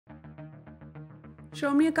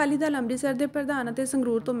ਸ਼੍ਰੋਮਣੀ ਅਕਾਲੀ ਦਲ ਅੰਮ੍ਰਿਤਸਰ ਦੇ ਪ੍ਰਧਾਨ ਅਤੇ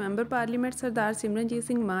ਸੰਗਰੂਰ ਤੋਂ ਮੈਂਬਰ ਪਾਰਲੀਮੈਂਟ ਸਰਦਾਰ ਸਿਮਰਨਜੀਤ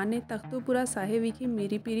ਸਿੰਘ ਮਾਨ ਨੇ ਤਖਤੂਪੁਰਾ ਸਾਹਿਬ ਵਿਖੇ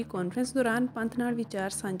ਮੇਰੀ ਪੀਰੀ ਕਾਨਫਰੰਸ ਦੌਰਾਨ ਪੰਥ ਨਾਲ ਵਿਚਾਰ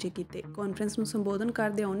ਸਾਂਝੇ ਕੀਤੇ। ਕਾਨਫਰੰਸ ਨੂੰ ਸੰਬੋਧਨ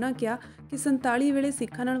ਕਰਦਿਆਂ ਉਹਨਾਂ ਕਿਹਾ ਕਿ 47 ਵੇਲੇ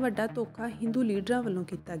ਸਿੱਖਾਂ ਨਾਲ ਵੱਡਾ ਧੋਖਾ ਹਿੰਦੂ ਲੀਡਰਾਂ ਵੱਲੋਂ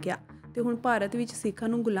ਕੀਤਾ ਗਿਆ ਤੇ ਹੁਣ ਭਾਰਤ ਵਿੱਚ ਸਿੱਖਾਂ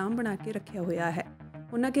ਨੂੰ ਗੁਲਾਮ ਬਣਾ ਕੇ ਰੱਖਿਆ ਹੋਇਆ ਹੈ।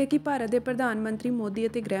 ਉਹਨਾਂ ਕਿਹਾ ਕਿ ਭਾਰਤ ਦੇ ਪ੍ਰਧਾਨ ਮੰਤਰੀ ਮੋਦੀ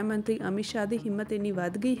ਅਤੇ ਗ੍ਰਹਿ ਮੰਤਰੀ ਅਮਿਤ ਸ਼ਾਹ ਦੀ ਹਿੰਮਤ ਇੰਨੀ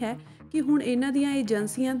ਵੱਧ ਗਈ ਹੈ ਕਿ ਹੁਣ ਇਹਨਾਂ ਦੀਆਂ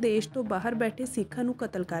ਏਜੰਸੀਆਂ ਦੇਸ਼ ਤੋਂ ਬਾਹਰ ਬੈਠੇ ਸਿੱਖਾਂ ਨੂੰ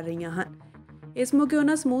ਕਤਲ ਕਰ ਰਹੀਆਂ ਹਨ। इस मौके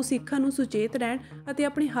उन्होंने समूह सिखा सुचेत रहन और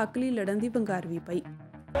अपने हक लिए लड़न की वंगार भी पाई।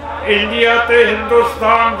 इंडिया ते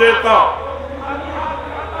हिंदुस्तान दे ता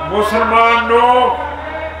मुसलमान नो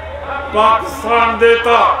पाकिस्तान दे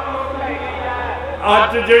ता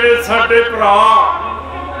अज जिहड़े साडे भरा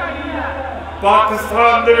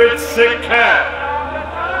पाकिस्तान दे विच सिख है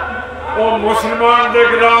वो मुसलमान दे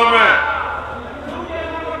गुलाम है।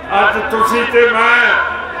 अज तुसी ते मैं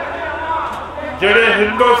ਜਿਹੜੇ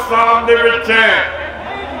हिंदुस्तान ਦੇ ਵਿੱਚ ਹੈ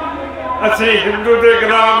ਅਸੀਂ हिंदू ਦੇ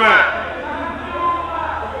ਗੁਲਾਮ ਹੈ।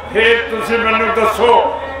 ਫਿਰ ਤੁਸੀਂ ਮੈਨੂੰ ਦੱਸੋ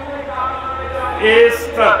ਇਸ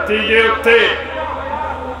ਧਰਤੀ ਦੇ ਉੱਤੇ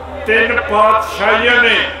ਤਿੰਨ ਪਾਤਸ਼ਾਹੀਆਂ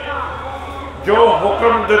ਨੇ ਜੋ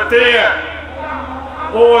ਹੁਕਮ ਦਿੱਤੇ ਹੈ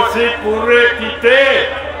ਉਹ ਅਸੀਂ ਪੂਰੇ ਕੀਤੇ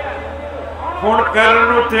ਹੁਣ ਕਰਨ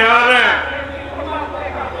ਨੂੰ ਤਿਆਰ ਹੈ।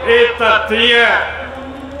 ਇਹ ਧਰਤੀ ਹੈ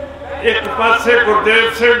एक पासे गुरदेव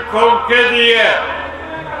सिंह कौंके दी है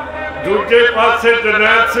दूजे पासे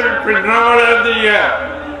जरनैल सिंह पिंडरां वालियां दी है।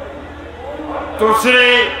 तुसी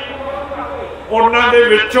उन्हां दे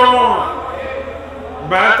विचों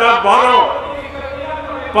मैं तां बाहरों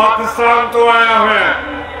पाकिस्तान तो आया होया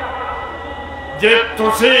जे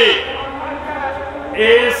तुसी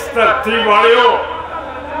इस धरती वालिओ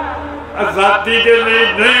आज़ादी के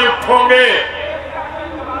लिए नहीं उठोगे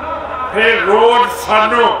फिर रोज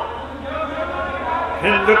सानू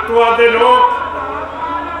हिंदुत्व के लोग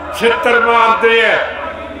छित्र मारते हैं।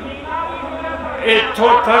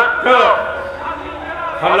 इत्थों तक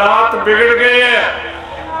हालात बिगड़ गए हैं।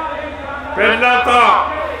 पहला तो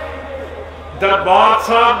दरबार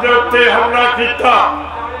साहब के उत्ते हमला किया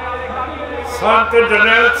संत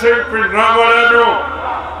जरनैल सिंह पिंडरां वालियां नूं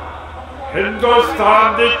हिंदुस्तान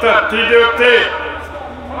की धरती के उत्ते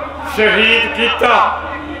शहीद किया।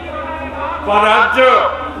 पर अज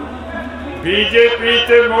बीजेपी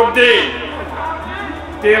ते मोदी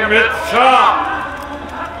ते अमित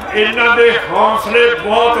शाह इन्हां दे हौसले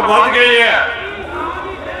बहुत बढ़ गए हैं।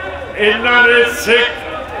 इन्हां ने सिख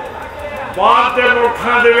बाहर के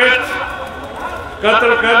मुल्कों दे विच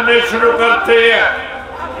कतल करने शुरू करते हैं।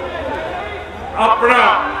 अपना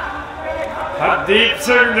हरदीप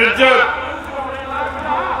सिंह निज्जर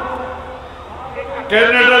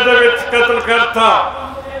कैनेडा दे विच कतल करता।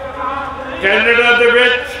 कैनेडा दे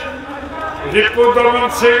विच रिपुदमन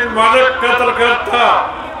सिंह मालिक कतल करता।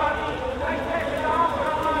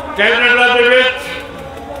 कैनेडा दे विच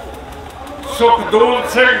सुखदूल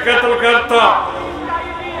सिंह कतल करता।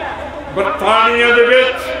 बरतानिया दे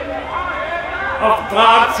विच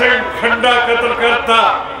अवतार सिंह खंडा कतल करता।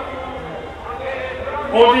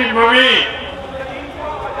 ओदी मम्मी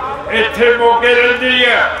इत्थे मोगे रहिंदी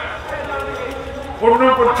है।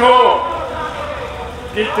 उन्होंने पूछो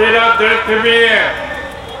कि तेरा दिल किवें है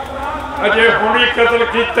अजे हुणी कतल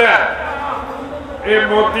किया। ये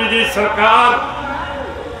मोदी की सरकार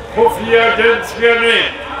खुफिया एजेंसियां ने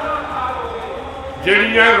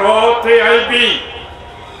जिहड़ियां रॉ ते IB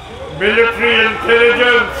military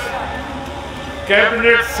intelligence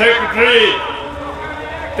cabinet secretary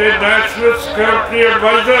ते नैशनल सिक्योरिटी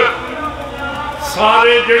एडवाइजर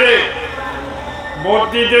सारे जिहड़े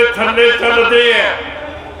मोदी के थल्ले चलते हैं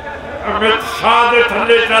अमित शाह के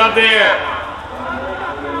थल्ले चलते हैं।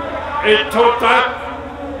 इत्थों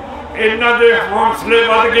तक इन्हां दे हौसले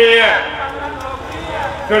बढ़ गए हैं।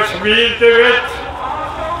 कश्मीर दे विच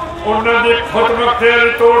उन्हां दी खुदमुख्तियारी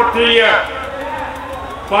तोड़ती है।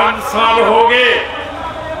 5 साल हो गए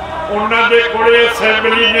उन्हां दे कोले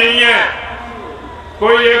असैंबली नहीं है,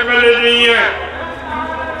 कोई MLA नहीं है,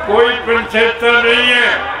 कोई पंचायत नहीं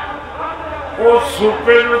है। वो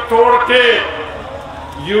सूबे नूं तोड़ के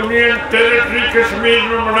यूनियन टेरिटरी कश्मीर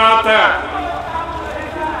में बनाता है।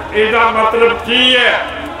 इसका मतलब की है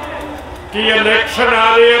कि इलेक्शन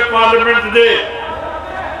आ रहे हैं पार्लियामेंट दे।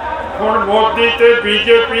 हुण मोदी ते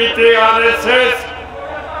बीजेपी ते RSS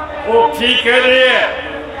वो की कह रहे हैं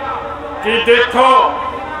कि देखो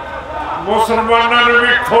मुसलमानों ने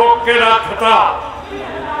भी ठोक के रखता।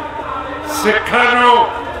 सिखां नूं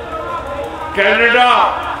कैनेडा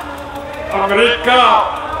अमरीका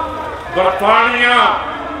बरतानिया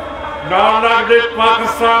नाल लगदे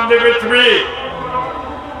पाकिस्तान दे विच भी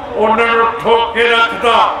उन्होंने ठोक के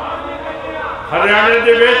रखता। हरियाणे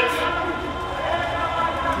दे विच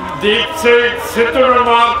दीप सिंह सिद्धू नूं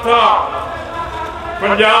मारता,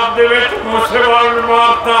 पंजाब दे विच मूसेवाल नूं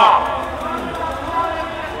मारता।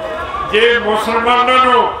 जे मुसलमानों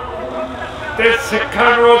नूं ते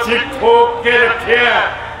सिखां नूं असीं ठोक के रखिया,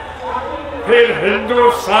 फिर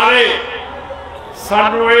हिंदू सारे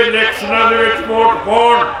सानू इलेक्शनां दे विच वोट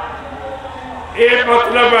पाउण। ये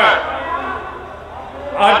मतलब है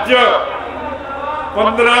अज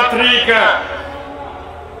 15 तरीक है,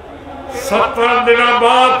 17 दिन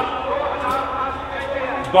बाद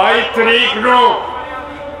 22 तरीक नूं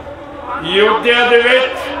अयोध्या दे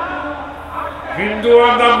विच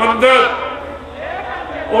हिंदुओं का मंदिर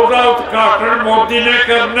उसका उद्घाटन मोदी ने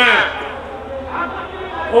करना।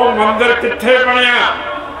 वो मंदिर कित्थे बनिया?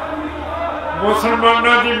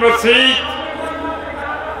 मुसलमानों की मसीत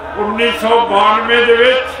 1992 दे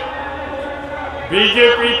विच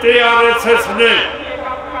बीजेपी ते RSS ने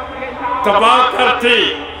तबाह करती।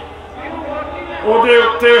 उहदे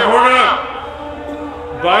उत्ते हुण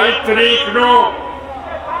 22 तरीक नूं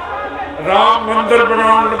राम मंदिर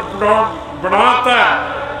बनाता,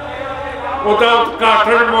 उसका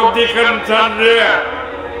उद्घाटन मोदी करन चल रहा है।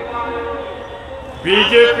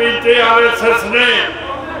 बीजेपी ते RSS ने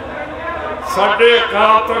साडे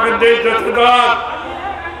अकाल तख्त दे जथेदार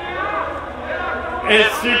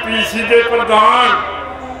SCPC के प्रधान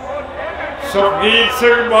सुखबीर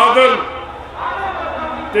सिंह बादल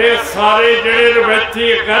ते सारे जिहड़े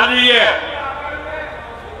रवैती अकाली है,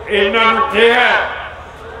 इन्हां नूं कहा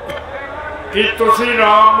कि तुसीं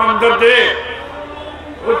राम मंदिर दे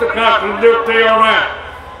उद्घाटन दे उत्ते आउणा।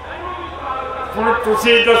 हुण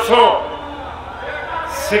तुसीं दसो,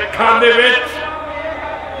 सिखां दे विच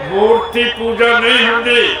मूर्ति पूजा नहीं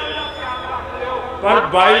होंदी, पर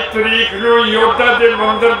 22 तरीक नूं अयोध्या के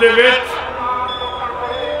मंदिर दे विच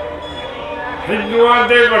हिंदुआं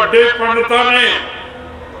दे वड्डे पंडितां ने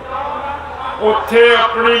उत्थे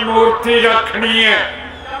अपनी मूर्ति रखनी है।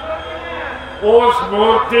 उस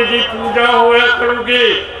मूर्ति की पूजा होया करूगी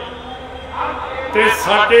ते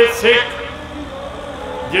साडे सिख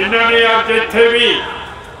जिन्हां ने अज इत्थे भी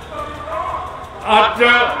अज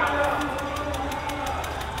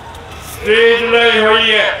स्टेज लाई हुई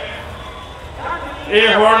है,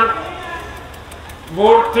 ये हुण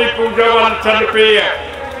मूर्ति पूजा वाल चल पे है।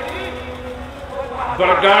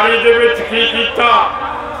 बरगाड़ी दे विच की कीता?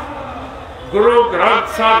 गुरु ग्रंथ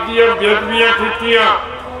साहिब दी बेदबियां कीतियां।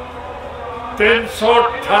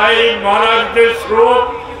 328 महाराज के स्वरूप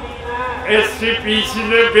SCPC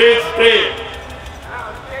ने बेचते,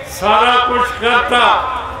 सारा कुछ करता,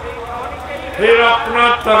 फिर अपना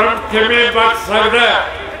धर्म किवें बच सकता है?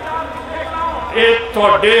 ये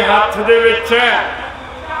तुहाडे हथ दे विच है।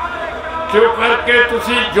 क्यों करके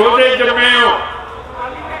तुसी जोधे जमे हो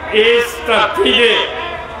इस धरती दे।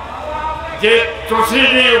 जे तुसी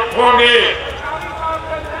नहीं उठोगे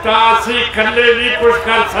तो असीं इकल्ले नहीं कुछ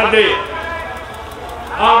कर सकते।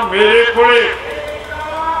 आ मेरे कोले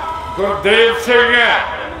गुरदेव सिंह है,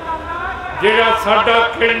 जिहड़ा साडा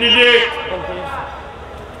कैंडीडेट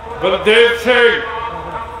बलदेव सिंह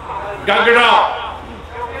गगड़ा,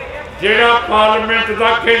 जिहड़ा पार्लियामेंट का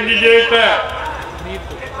कैंडीडेट है।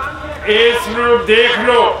 इस नूं देख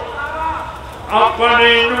लो,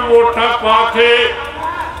 आपने इनू वोटां पा के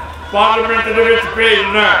पार्लियामेंट दे विच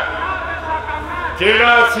भेजना,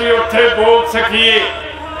 जिहड़ा असीं उत्थे बोल सकीए।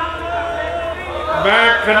 मैं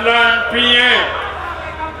कल्ला MP है,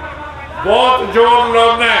 बहुत जोर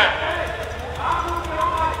लाउंदा,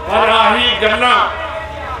 पर आही गल्लां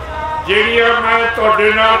जिहड़ियां मैं तुहाडे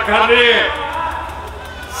नाल कर रही है,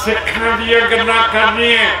 सिखां दीयां गल्लां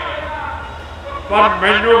करनी है, पर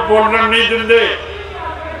मैनू बोलण नहीं दिंदे।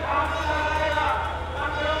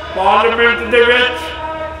 पार्लियामेंट दे विच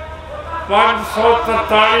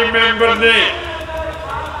 543 मैंबर ने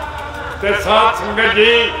ते साथ संगत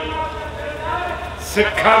जी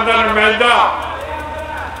सिखां दा नुमाइंदा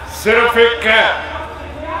सिर्फ एक है।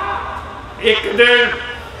 एक दिन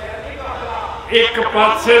एक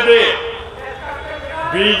पासे दे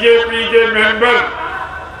बीजेपी के मैंबर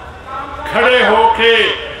खड़े होके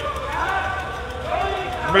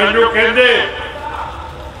मैनू कहंदे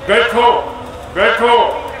बैठो बैठो।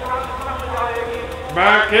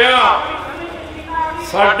 मैं कहा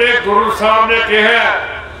साडे गुरु साहब ने कहा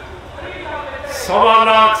 1.25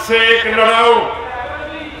 लाख से एक लड़ाओ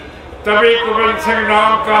तभी गोबिंद सिंह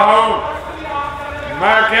नाम का हो।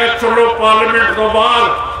 मैं क्या चलो पार्लियामेंट तो बाहर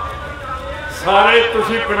सारे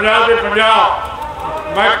तुसी 50 के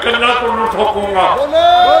 50 मैं कल्ला तुहानू ठोकूंगा।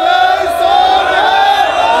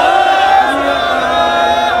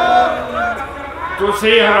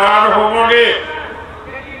 तुसी हैरान होवोगे,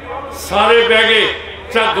 सारे बह गए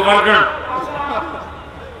झग वर्गन।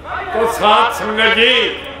 तो साथ संगत जी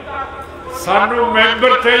सानू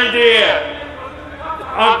मैंबर चाहिए है,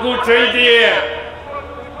 आगू चाहिए है,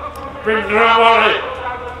 पिंडरां वाले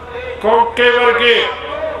कौंके वर्गे,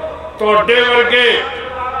 तुहाडे वर्गे,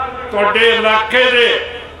 तुहाडे इलाके दे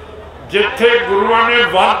जिथे गुरुआं ने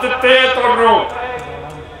वर दिते है तुहानूं।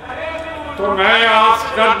 तो मैं आस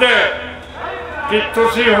करदा कि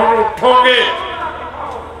तुसी हुण उठोगे,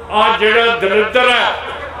 आ जिहड़ा दरिद्र है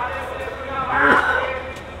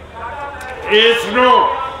इसनूं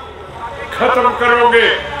खत्म करोगे।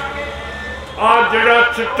 आ जिहड़ा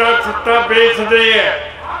चिट्टा चुट्टा बेचदे है,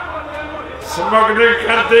 समगलिंग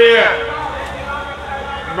करते हैं,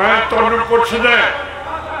 मैं तुहानूं पुछदा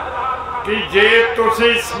कि जे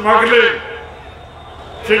तुसी समगलिंग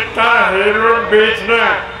चिट्टा हेरोइन बेचना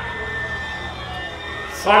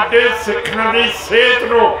साडे सिखां दी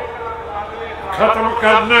सेहत नूं खत्म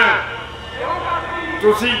करना,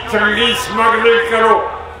 तुसी चंगी समगलिंग करो,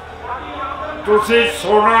 तुसी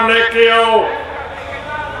सोना लेके आओ,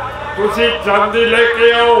 तुसी चांदी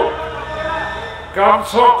लेके आओ। कम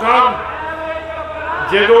सो कम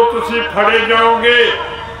जो तुसी फड़े जाओगे,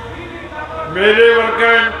 मेरे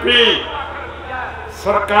वर्गा MP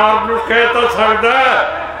सरकार नूं कह तां सकदा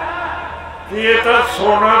कि ये तो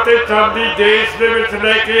सोना ते चांदी देश दे विच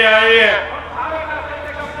लेके आए है,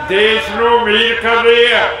 देश नूं अमीर कर रहे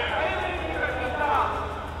हैं।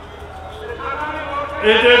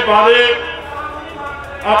 इहदे बारे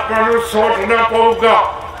आपां नूं सोचना पऊगा।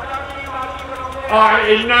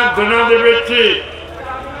 इन्हां दिनां दे विच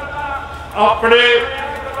अपने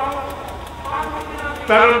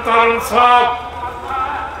तरनताਰਨ साहब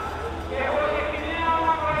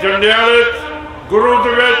जंडियाले गुरु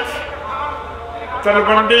दे विच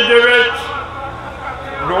तलवंडी दे विच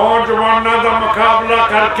नौजवानों का मुकाबला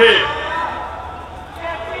करके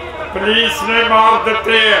पुलिस ने मार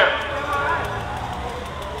दिते है।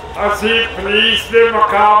 असी पुलिस के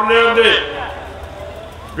मुकाबले दे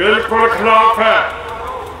बिल्कुल खिलाफ है।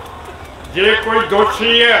 जे कोई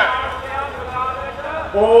दोषी है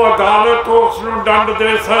वो अदालत उसनूं दंड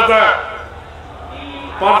दे सकता है,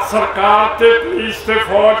 पर सरकार ते पुलिस ते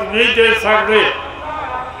फौज नहीं दे सकते।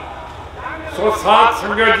 सो साध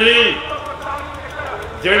संगत जी,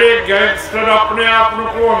 जेडे गैंगस्टर अपने आप नूं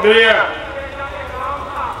कहते हैं,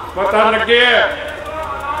 पता लगे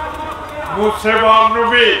मूसेवाल नूं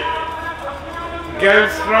भी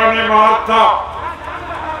गैंगस्टरां ने मारता।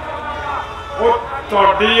 वो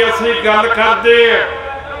तुहाडी असीं गल करदे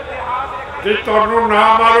कि तुहानूं ना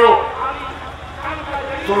मारो,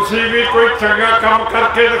 तुसीं भी कोई चंगा काम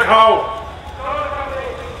करके दिखाओ।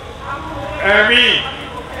 एवी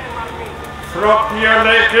फ्रॉपियां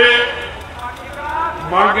लेके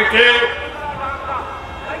मंग के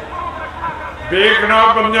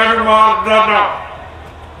बेगुनाह बंदियां नूं मारदा ना।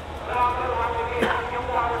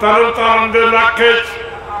 तरनताਰਨ दे इलाके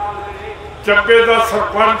चब्बे का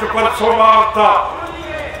सरपंच परसों मारता,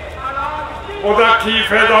 उहदा की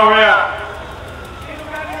फायदा होया?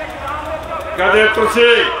 कदे तुसी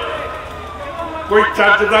कोई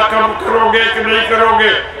चज का काम करोगे कि नहीं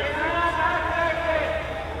करोगे?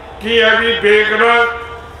 कि अभी बेगुनाह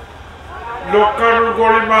लोगों को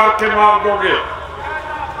गोली मार के मार दोगे?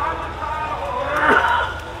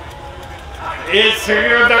 ये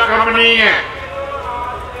सिंह का काम नहीं है,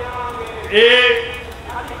 ये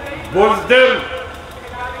बुज़दिल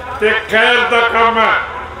ते खैर का काम है।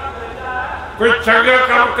 कोई चंगा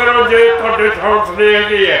काम करो जे तुहाडे हौसले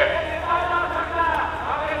हैगी है।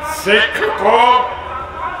 सिख कौम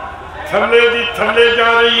थले दी थले जा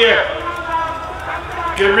रही है।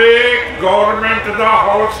 किवें गौरमेंट का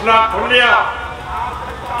हौसला खुलिया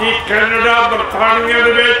कि कैनेडा बरतानिया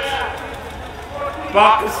दे विच,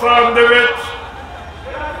 पाकिस्तान दे विच,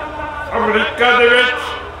 अमरीका दे विच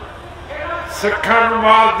सिखां नूं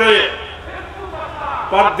मार दे।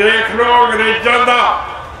 पर देख लो अंग्रेज़ों का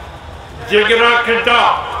जिगरा किड्डा।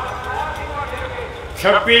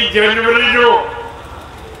 26 जनवरी को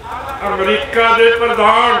अमरीका के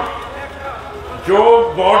प्रधान जो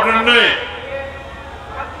बाइडन ने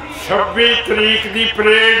 26 तरीक की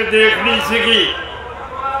परेड देखनी सीगी,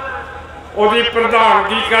 उहदी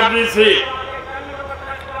प्रधानगी करनी सी।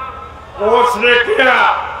 उसने कहा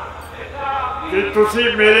कि तुसी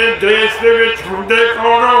मेरे देश दे विच हुंदे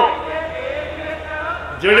कौन हो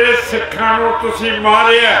जिहड़े सिखां नूं तुसी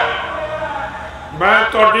मारिया? मैं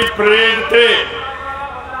तुहाडी परेड ते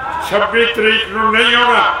 26 तरीक नूं नहीं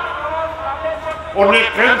आउणा। उन्हें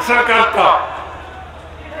कैंसल करता।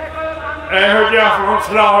 इहो जिहा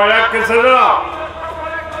हौसला होया किसी का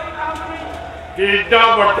कि एडा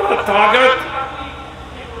वड्डा ताकत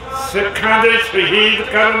सिखां दे शहीद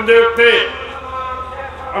करन दे उत्ते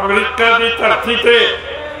अमरीका की धरती ते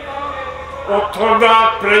ਉੱਥੋਂ ਦਾ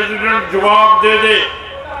ਪ੍ਰੈਜ਼ੀਡੈਂਟ ਜਵਾਬ ਦੇ ਦੇ,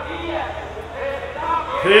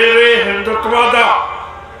 फिर हिंदुत्व का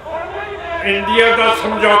इंडिया का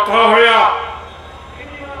समझौता होया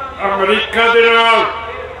अमरीका दे नाल,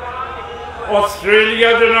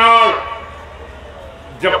 आस्ट्रेलिया दे नाल,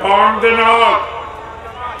 जापान दे नाल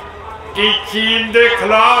कि चीन के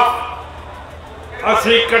खिलाफ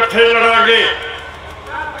असी इकट्ठे लड़ांगे।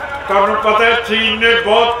 तुहानूं पता है चीन ने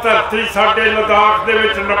बहुत धरती साडे लद्दाख दे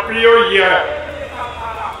विच नप्पी हुई है।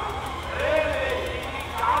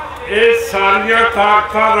 ये सारिया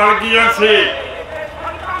ताकत रल गई से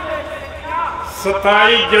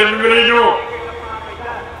 27 जनवरी को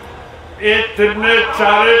ये तिने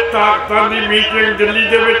चारे ताकतों की मीटिंग दिल्ली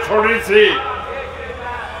दे विच होनी सी।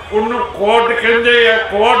 उन्होंने क्वाड कहते हैं,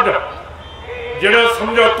 क्वाड जिहड़ा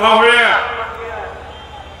समझौता होया,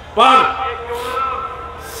 पर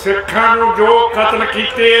सिखां नूं जो कतल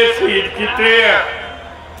किए शहीद किए है,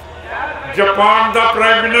 जापान का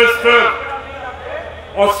प्राइम मिनिस्टर,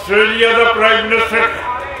 आस्ट्रेलिया का प्राइम मिनिस्टर,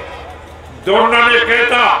 दोनों ने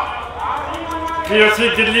कहता कि असी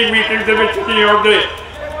दिल्ली मीटिंग के विच नहीं आउंदे,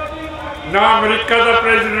 ना अमरीका का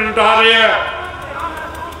प्रेजिडेंट आ रहा है।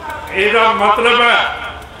 इसका मतलब है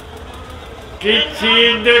कि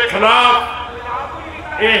चीन के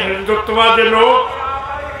खिलाफ ये हिंदुत्व के लोग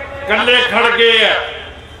कल्ले खड़ गए हैं।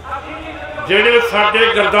 जेडे साडे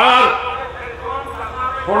गद्दार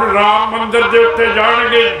हुण राम मंदिर के उत्ते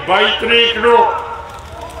जाणगे 22 तरीक को,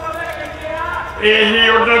 यही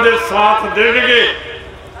उन्होंने साथ देंगे,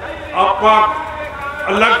 आपां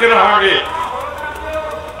अलग रहांगे,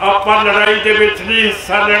 आपां लड़ाई के विच नहीं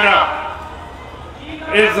हिस्सा लेना।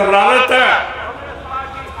 ये जलालत है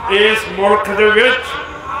इस मुल्क दे विच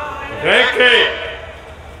रह के,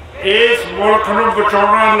 इस मुल्क नूं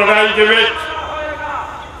बचाउणा लड़ाई के विच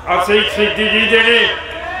असीं शहीदी जी देनी,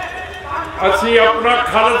 असीं अपना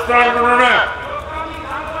खालिस्तान बनाउणा।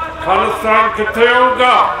 खालिस्तान कित्थे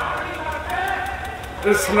आऊगा?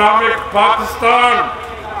 Islamic Pakistan,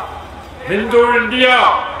 Hindu India,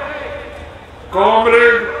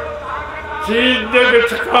 comrade चीन के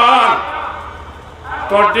विचकार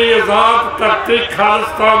तुहाडी आजाद धरती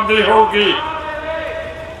खालिस्तान की होगी,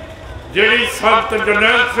 जिहड़ी संत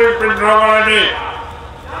जरनैल सिंह भिंडरांवाले ने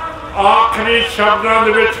आखिरी शब्दों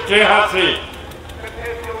के विच कहा सी।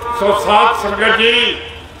 सो साध संगत जी,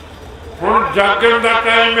 हुण जागण का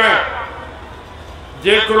टाइम है।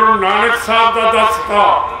 जे गुरु नानक साहब का दसदा,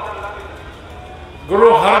 गुरु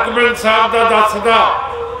हरगोबिंद साहब का दसदा,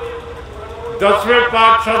 10वें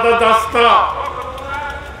पातशाह का दसदा,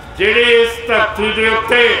 जिहड़े इस धरती के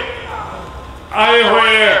उत्ते आए हुए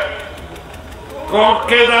है,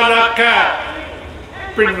 कौके का इलाका है,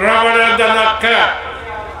 भिंडरांवालियां का इलाका है,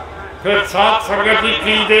 फिर साध संगत जी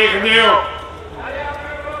की देखते हो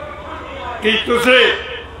कि तुसीं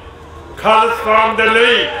खालिस्तान दे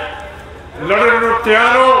लई लड़न नूं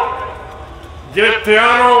तैयार हो? जे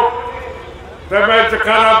तैयार हो तो मैं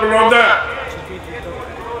जकारा बुलाउंदा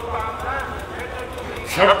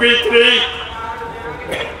 26 तरीक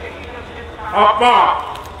आपां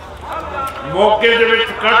मौके दे विच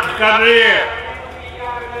इकट्ठ कर रहे हैं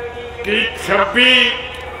कि 26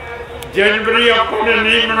 जनवरी आपां ने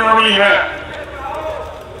नहीं मनाउणी है।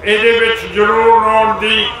 इहदे विच जरूर आउण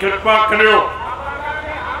दी किरपा करियो।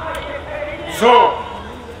 सो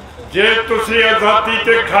जे तुसी आज़ादी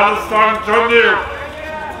ते खालिस्तान चाहुंदे हो,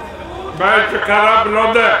 मैं जकारा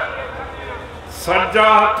बुलाउंदा, सज्जा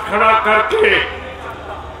हाथ खड़ा करके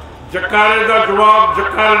जकारे का जवाब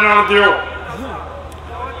जकारे नाल दिओ।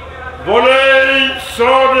 बोले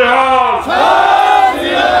सो निहाल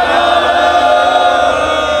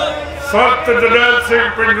संत जरनैल सिंह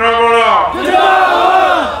भिंडरांवाला,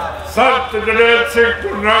 संत जरनैल सिंह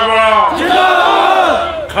भिंडरांवाला,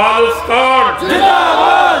 खालिस्तान,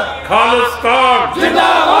 खालिस्तान,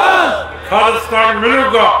 खालिस्तान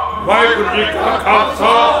मिलूगा। वाहिगुरू जी का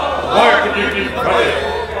खालसा, वाहिगुरू जी की फतेह।